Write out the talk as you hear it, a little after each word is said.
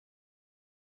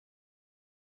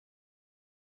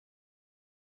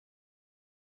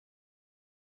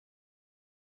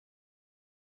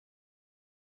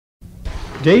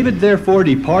David therefore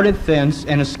departed thence,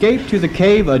 and escaped to the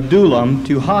cave Adullam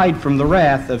to hide from the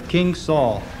wrath of King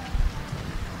Saul.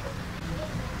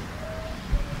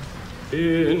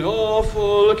 In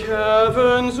awful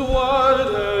caverns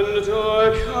wild and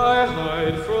dark I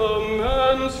hide from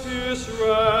man's fierce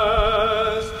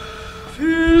wrath.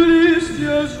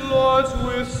 Philistia's lords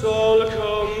with Saul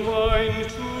combine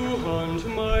to hunt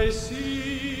my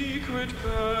secret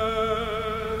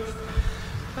path.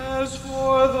 As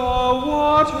for the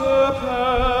water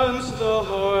pants, the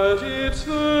heart its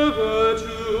fervor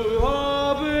to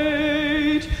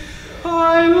abate,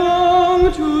 I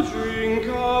long to drink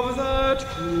of that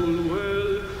cool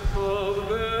well of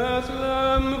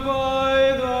Bethlehem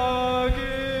by the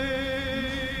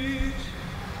gate.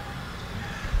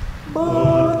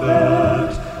 But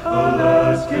that,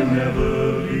 alas, can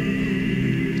never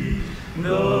be.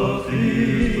 The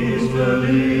feast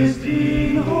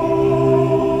Philistine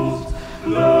host,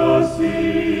 the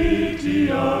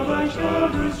city of thy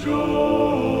children's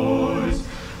joys,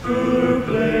 her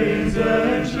plains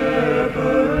and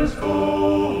shepherds'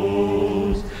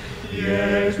 foes.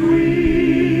 Yet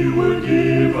we would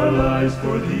give our lives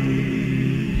for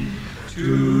thee,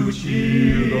 to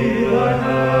cheer thy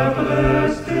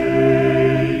hapless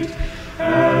state,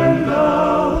 and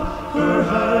thou,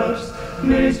 perhaps,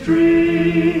 mayst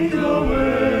drink the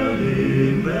well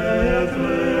in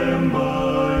Bethlehem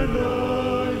by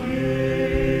the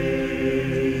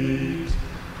gate.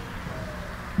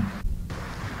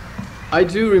 I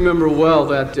do remember well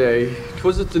that day.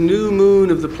 'Twas at the new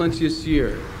moon of the plenteous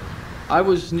year. I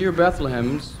was near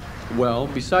Bethlehem's well,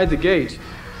 beside the gate,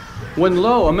 when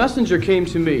lo, a messenger came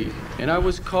to me, and I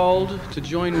was called to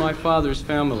join my father's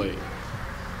family.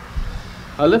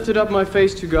 I lifted up my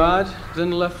face to God,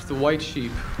 then left the white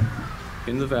sheep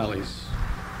in the valleys.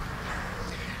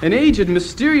 An aged,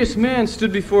 mysterious man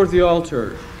stood before the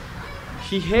altar.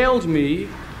 He hailed me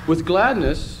with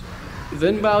gladness,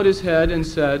 then bowed his head and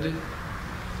said,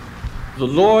 "The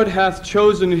Lord hath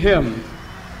chosen him."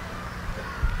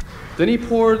 Then he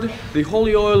poured the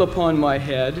holy oil upon my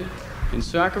head and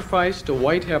sacrificed a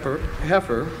white heifer,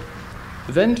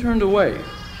 then turned away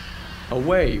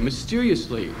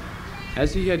mysteriously,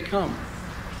 as he had come.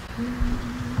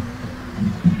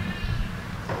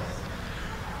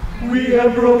 We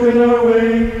have broken our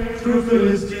way through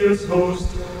Philistia's host.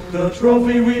 The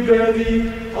trophy we bear thee,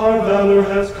 our valor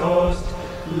has cost.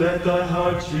 Let thy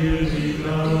heart cheer thee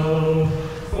now,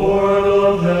 for our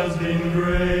love has been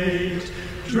great.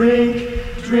 Drink,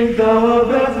 drink thou of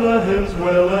Bethlehem's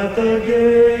well at the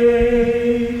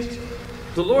gate.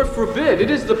 The Lord forbid,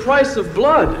 it is the price of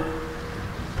blood.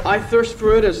 I thirst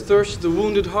for it as thirsts the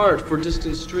wounded heart for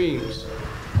distant streams.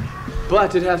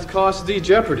 But it hath cost thee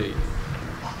jeopardy.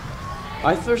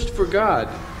 I thirst for God,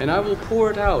 and I will pour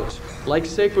it out like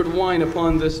sacred wine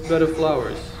upon this bed of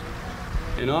flowers,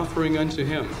 an offering unto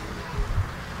him.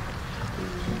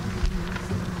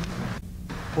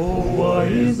 Oh, why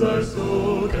is thy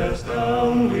soul cast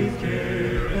down with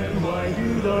care, and why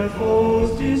do thy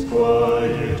foes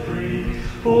disquiet bring?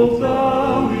 Hope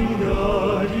thou in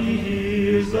God, he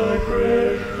hears thy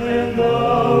prayer, and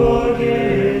thou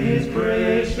again his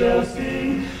praise shall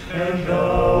sing, and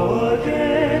thou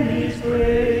again his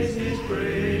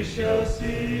praise shall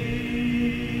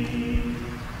sing.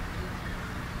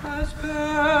 As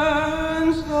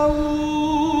pants the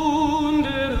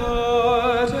wounded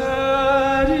heart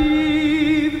at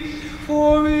eve,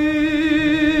 for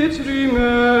its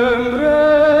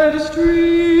remembered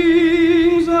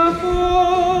streams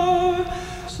afar,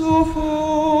 so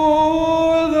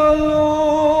for the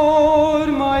Lord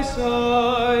my son